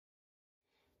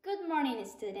Good morning,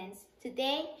 students.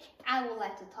 Today, I would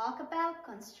like to talk about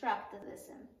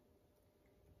constructivism.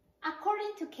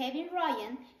 According to Kevin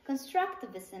Ryan,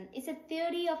 constructivism is a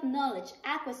theory of knowledge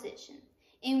acquisition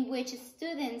in which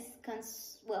students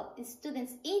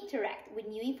interact with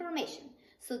new information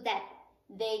so that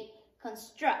they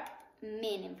construct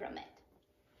meaning from it.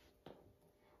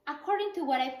 According to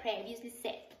what I previously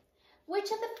said, which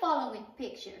of the following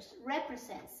pictures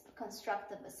represents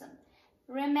constructivism?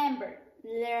 Remember,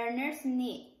 learners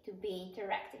need to be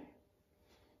interacting.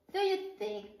 Do you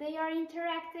think they are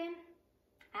interacting?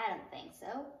 I don't think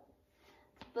so,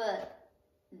 but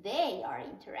they are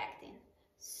interacting.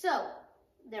 So,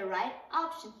 the right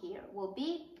option here will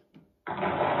be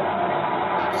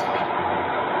option A.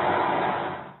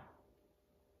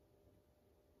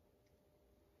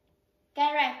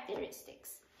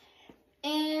 Characteristics.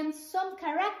 And some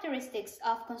characteristics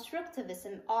of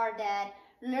constructivism are that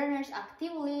learners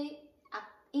actively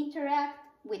interact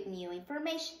with new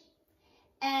information,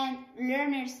 and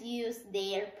learners use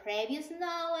their previous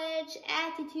knowledge,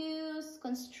 attitudes,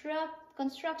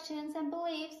 constructions, and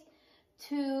beliefs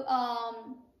to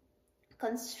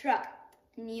construct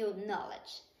new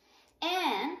knowledge.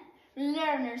 And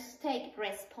learners take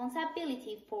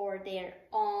responsibility for their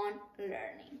own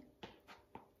learning.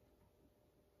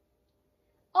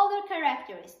 Other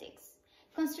characteristics.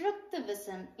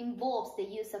 Constructivism involves the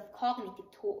use of cognitive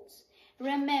tools.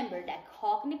 Remember that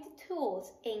cognitive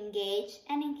tools engage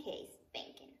and enhance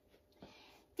thinking.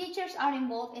 Teachers are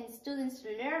involved in students'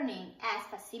 learning as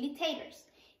facilitators.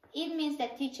 It means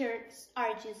that teachers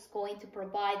are just going to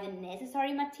provide the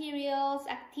necessary materials,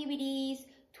 activities,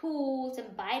 tools,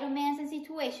 environments, and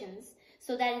situations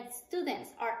so that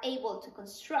students are able to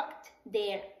construct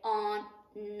their own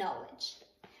knowledge.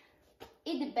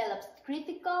 It develops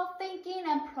critical thinking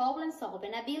and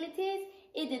problem-solving abilities.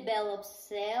 It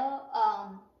develops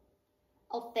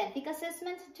authentic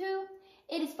assessment too.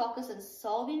 It is focused on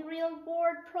solving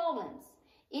real-world problems.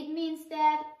 It means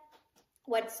that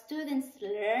what students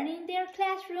learn in their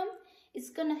classroom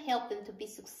is going to help them to be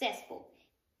successful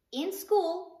in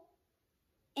school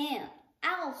and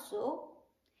also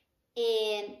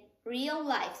in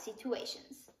real-life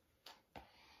situations.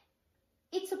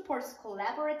 It supports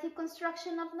collaborative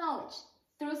construction of knowledge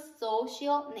through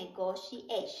social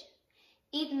negotiation.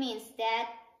 It means that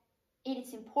it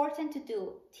is important to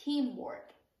do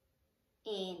teamwork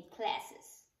in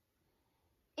classes.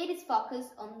 It is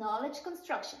focused on knowledge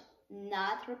construction,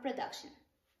 not reproduction.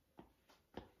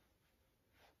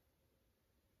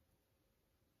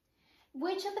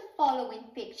 Which of the following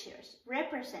pictures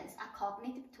represents a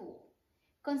cognitive tool?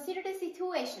 Consider the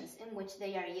situations in which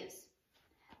they are used.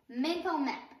 Mental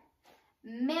map.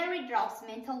 Mary draws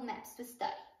mental maps to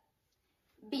study.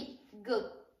 B.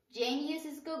 Google. Jane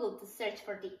uses Google to search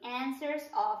for the answers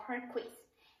of her quiz.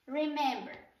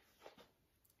 Remember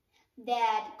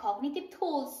that cognitive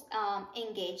tools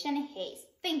engage and enhance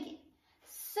thinking.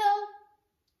 So,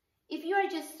 if you are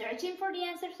just searching for the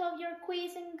answers of your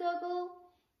quiz in Google,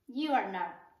 you are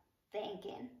not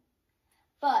thinking.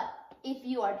 But if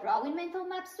you are drawing mental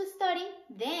maps to study,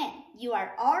 then you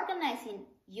are organizing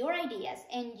your ideas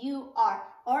and you are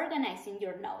organizing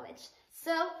your knowledge.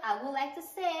 So I would like to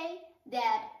say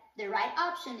that the right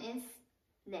option is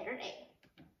letter A.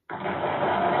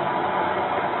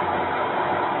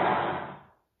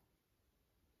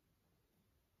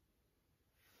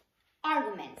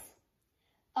 Arguments.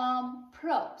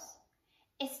 Pros.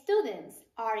 Students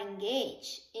are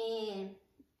engaged in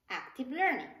active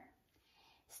learning.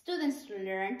 Students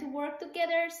learn to work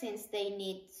together since they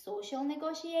need social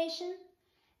negotiation.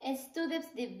 And students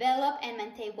develop and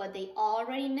maintain what they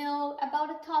already know about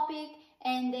a topic,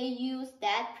 and they use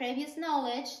that previous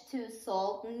knowledge to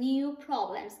solve new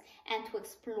problems and to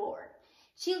explore.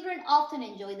 Children often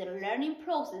enjoy the learning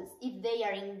process if they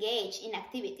are engaged in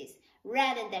activities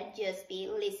rather than just be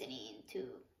listening to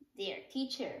their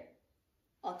teacher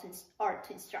or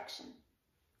to instruction.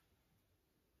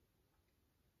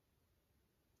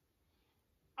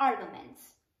 Arguments.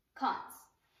 Cons.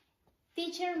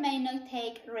 Teacher may not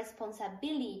take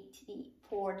responsibility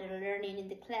for the learning in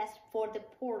the class, for the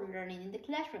poor learning in the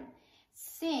classroom,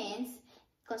 since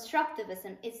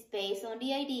constructivism is based on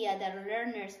the idea that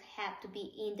learners have to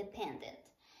be independent.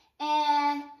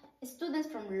 And students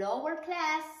from lower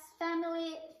class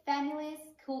families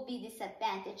could be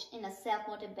disadvantaged in a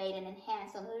self-motivated and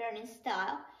hands-on learning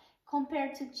style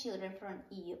compared to children from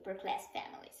upper class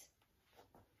families.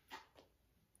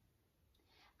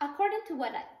 According to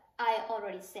what I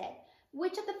already said,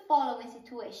 which of the following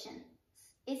situations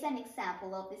is an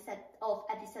example of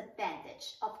a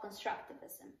disadvantage of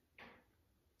constructivism?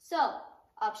 So,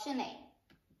 option A.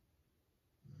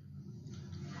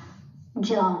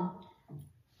 John,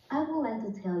 I would like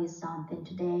to tell you something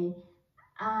today.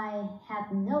 I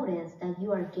have noticed that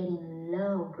you are getting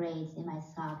low grades in my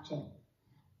subject.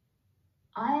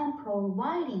 I am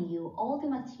providing you all the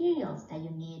materials that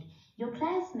you need. Your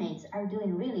classmates are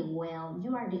doing really well.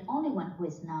 You are the only one who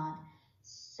is not.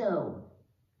 So,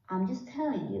 I'm just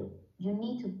telling you, you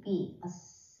need to be a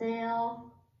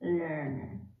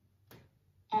self-learner.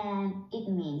 And it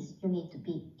means you need to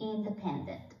be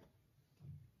independent.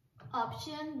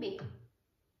 Option B.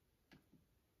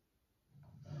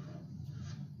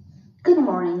 Good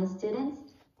morning,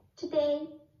 students. Today,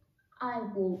 I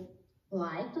would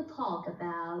like to talk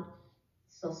about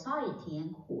society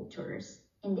and cultures.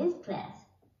 In this class,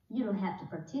 you don't have to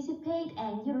participate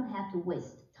and you don't have to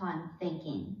waste time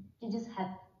thinking. You just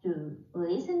have to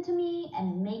listen to me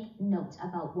and make notes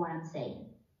about what I'm saying.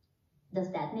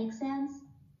 Does that make sense?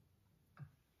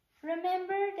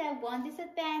 Remember that one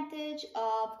disadvantage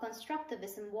of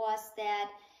constructivism was that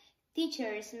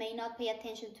teachers may not pay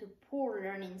attention to poor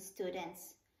learning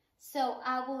students. So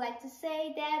I would like to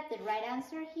say that the right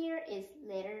answer here is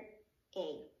letter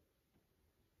A.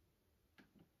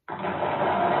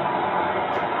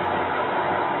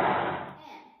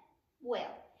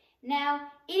 Well,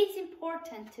 now it is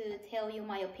important to tell you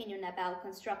my opinion about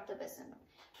constructivism.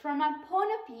 From my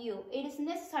point of view, it is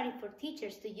necessary for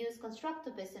teachers to use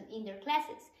constructivism in their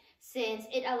classes, since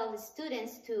it allows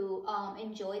students to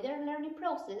enjoy their learning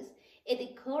process. It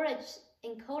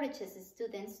encourages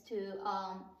students to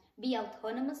be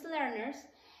autonomous learners,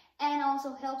 and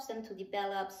also helps them to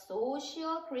develop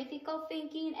social, critical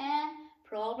thinking, and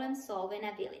problem-solving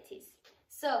abilities.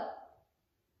 So,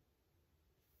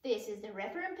 this is the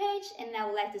reference page, and I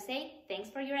would like to say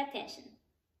thanks for your attention.